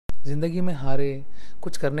ज़िंदगी में हारे,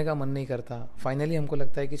 कुछ करने का मन नहीं करता, फाइनली हमको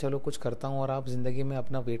लगता है कि चलो कुछ करता हूँ, और आप ज़िंदगी में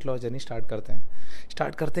अपना वेट लॉस जर्नी स्टार्ट करते हैं।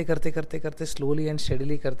 स्टार्ट करते करते करते करते स्लोली एंड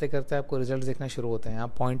स्टेडीली करते करते आपको रिजल्ट देखना शुरू होते हैं।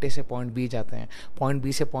 आप पॉइंट ए से पॉइंट बी जाते हैं, पॉइंट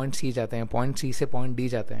बी से पॉइंट सी जाते हैं, पॉइंट सी से पॉइंट डी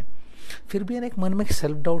जाते हैं। फिर भी एक मन में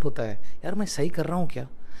सेल्फ डाउट होता है, यार मैं सही कर रहा हूँ क्या,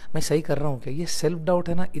 मैं सही कर रहा हूँ क्या। ये सेल्फ डाउट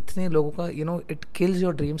है ना, इतने लोगों का it kills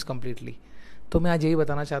your dreams completely. तो मैं आज यही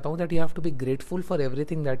बताना चाहता हूँ that you have to be grateful for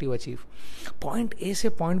everything that you achieve. Point A से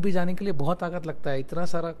पॉइंट बी जाने के लिए बहुत ताकत लगता है, इतना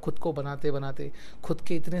सारा खुद को बनाते बनाते, खुद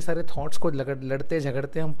के इतने सारे थॉट्स को लड़ते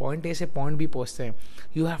झगड़ते हम पॉइंट ए से पॉइंट बी पहुँचते हैं।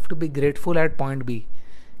 You have to be grateful at point B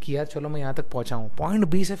कि यार चलो मैं यहाँ तक पहुँचा हूँ। पॉइंट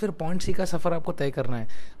बी से फिर पॉइंट सी का सफ़र आपको तय करना है।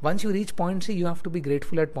 Once you reach point C, you have to be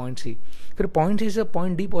grateful at point सी। फिर पॉइंट सी से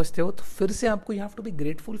पॉइंट डी पहुँचते हो तो फिर से आपको you have to be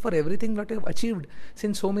grateful for everything that you have achieved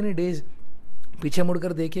since so many days. पीछे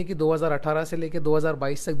मुड़कर देखिए कि 2018 से लेकर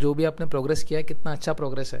 2022 तक जो भी आपने प्रोग्रेस किया है, कितना अच्छा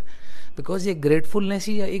प्रोग्रेस है। बिकॉज ये ग्रेटफुलनेस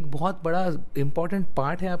ही एक बहुत बड़ा इंपॉर्टेंट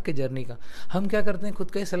पार्ट है आपके जर्नी का। हम क्या करते हैं,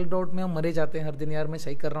 खुद के सेल्फ डाउट में हम मरे जाते हैं हर दिन, यार मैं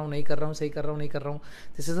सही कर रहा हूँ नहीं कर रहा हूँ, सही कर रहा हूँ नहीं कर रहा हूँ।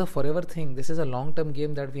 This is a forever thing, this is a long term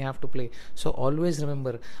game that we have to play. So always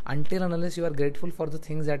remember, until unless you are grateful for the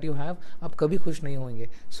things that you have, आप कभी खुश नहीं होंगे।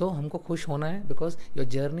 सो हमको खुश होना है because your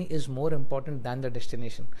journey is more important than the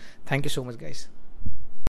destination. Thank you so much guys.